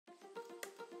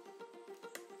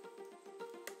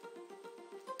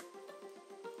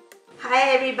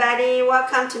Hi everybody,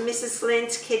 welcome to Mrs.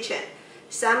 Lynn's kitchen.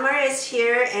 Summer is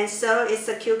here and so is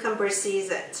the cucumber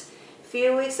season. A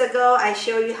few weeks ago I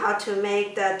showed you how to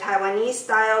make the Taiwanese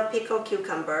style pickled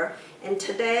cucumber, and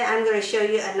today I'm going to show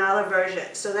you another version.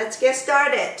 So let's get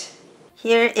started.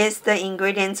 Here is the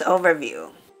ingredients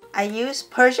overview. I use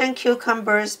Persian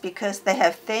cucumbers because they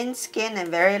have thin skin and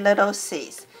very little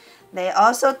seeds. They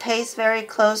also taste very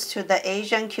close to the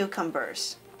Asian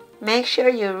cucumbers. Make sure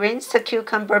you rinse the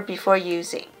cucumber before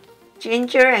using.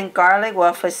 Ginger and garlic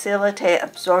will facilitate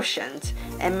absorption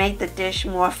and make the dish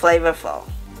more flavorful.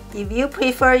 If you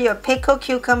prefer your pickled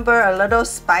cucumber a little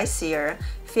spicier,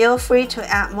 feel free to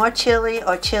add more chili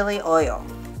or chili oil.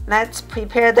 Let's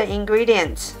prepare the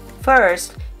ingredients.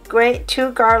 First, grate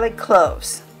 2 garlic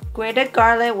cloves. Grated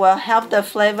garlic will help the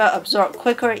flavor absorb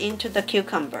quicker into the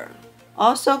cucumber.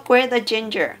 Also grate the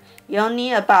ginger. You'll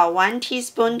need about 1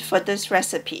 teaspoon for this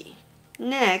recipe.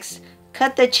 Next,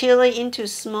 cut the chili into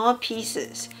small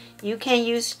pieces. You can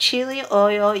use chili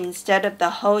oil instead of the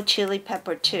whole chili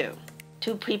pepper too.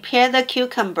 To prepare the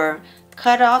cucumber,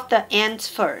 cut off the ends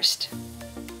first.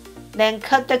 Then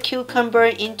cut the cucumber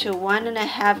into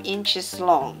 1.5 inches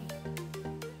long.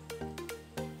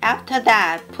 After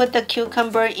that, put the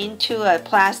cucumber into a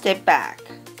plastic bag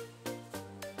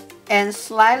and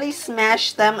slightly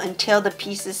smash them until the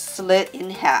pieces split in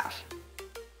half.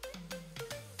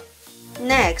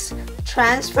 Next,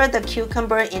 transfer the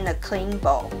cucumber in a clean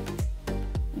bowl.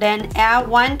 Then add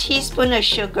 1 teaspoon of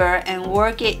sugar and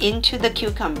work it into the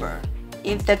cucumber.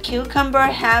 If the cucumber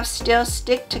halves still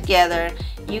stick together,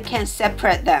 you can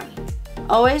separate them.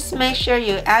 Always make sure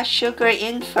you add sugar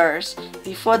in first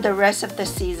before the rest of the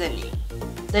seasoning.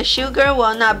 The sugar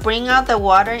will not bring out the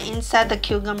water inside the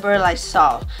cucumber like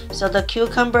salt, so the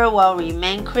cucumber will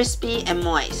remain crispy and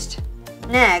moist.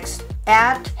 Next,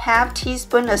 add ½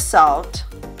 teaspoon of salt,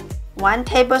 1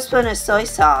 tablespoon of soy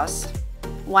sauce,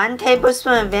 1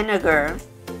 tablespoon of vinegar,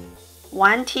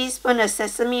 1 teaspoon of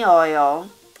sesame oil,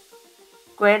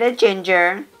 grated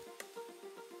ginger,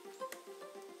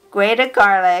 grated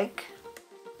garlic,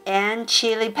 and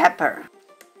chili pepper.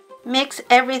 Mix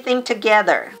everything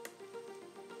together.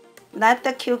 Let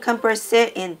the cucumber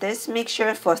sit in this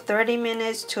mixture for 30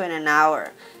 minutes to an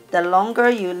hour. The longer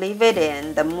you leave it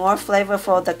in, the more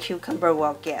flavorful the cucumber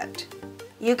will get.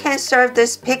 You can serve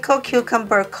this pickled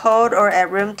cucumber cold or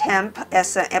at room temp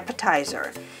as an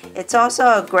appetizer. It's also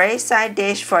a great side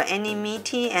dish for any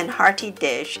meaty and hearty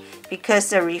dish because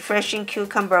the refreshing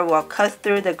cucumber will cut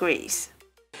through the grease.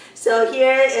 So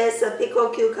here is a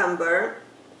pickled cucumber.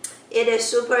 It is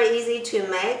super easy to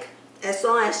make. As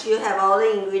long as you have all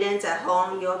the ingredients at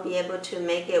home, you'll be able to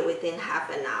make it within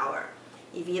half an hour.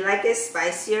 If you like it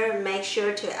spicier, make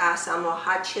sure to add some more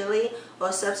hot chili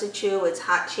or substitute with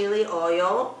hot chili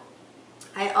oil.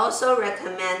 I also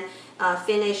recommend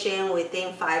finishing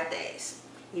within 5 days.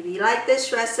 If you like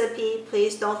this recipe,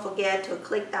 please don't forget to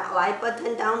click that like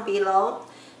button down below.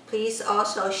 Please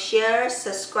also share,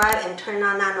 subscribe, and turn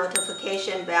on that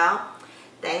notification bell.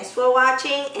 Thanks for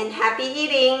watching and happy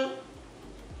eating!